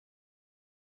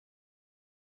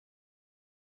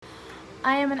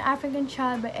I am an African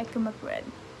child by Echo McRed.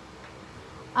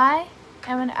 I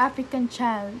am an African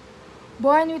child,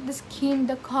 born with the skin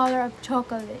the color of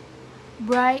chocolate,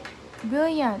 bright,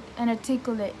 brilliant, and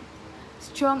articulate.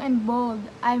 Strong and bold,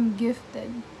 I am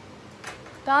gifted,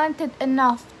 talented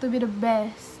enough to be the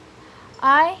best.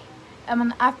 I am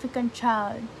an African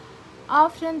child,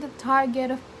 often the target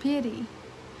of pity.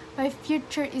 My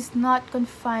future is not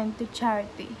confined to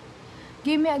charity.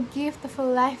 Give me a gift of a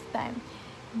lifetime.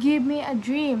 Give me a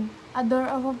dream, a door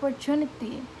of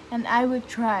opportunity, and I will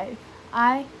thrive.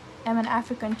 I am an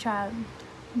African child.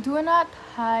 Do not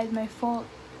hide my fault.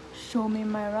 Show me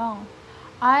my wrong.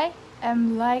 I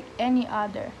am like any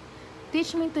other.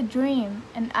 Teach me to dream,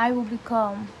 and I will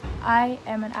become. I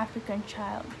am an African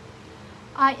child.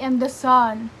 I am the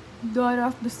sun, daughter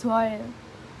of the soil,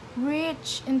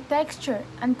 rich in texture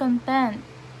and content,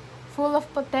 full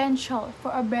of potential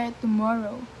for a better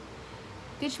tomorrow.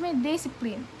 Teach me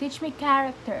discipline, teach me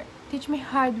character, teach me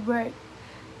hard work,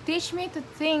 teach me to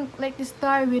think like the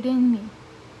star within me.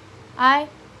 I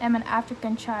am an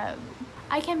African child.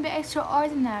 I can be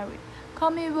extraordinary.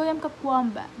 Call me William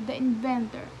Kakwamba, the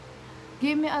inventor.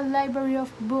 Give me a library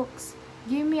of books.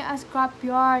 Give me a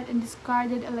scrapyard and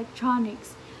discarded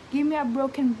electronics. Give me a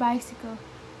broken bicycle,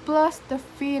 plus the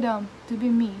freedom to be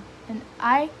me, and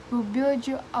I will build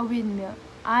you a windmill.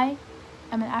 I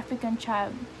am an African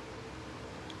child.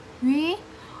 We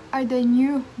are the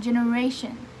new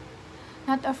generation,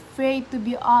 not afraid to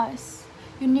be us,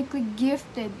 uniquely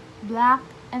gifted, black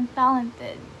and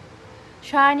talented,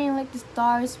 shining like the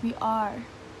stars we are.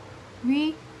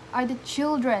 We are the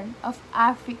children of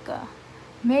Africa,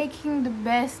 making the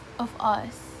best of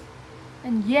us.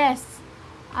 And yes,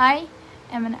 I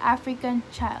am an African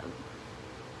child.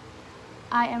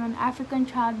 I am an African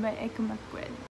child by Echo McRed.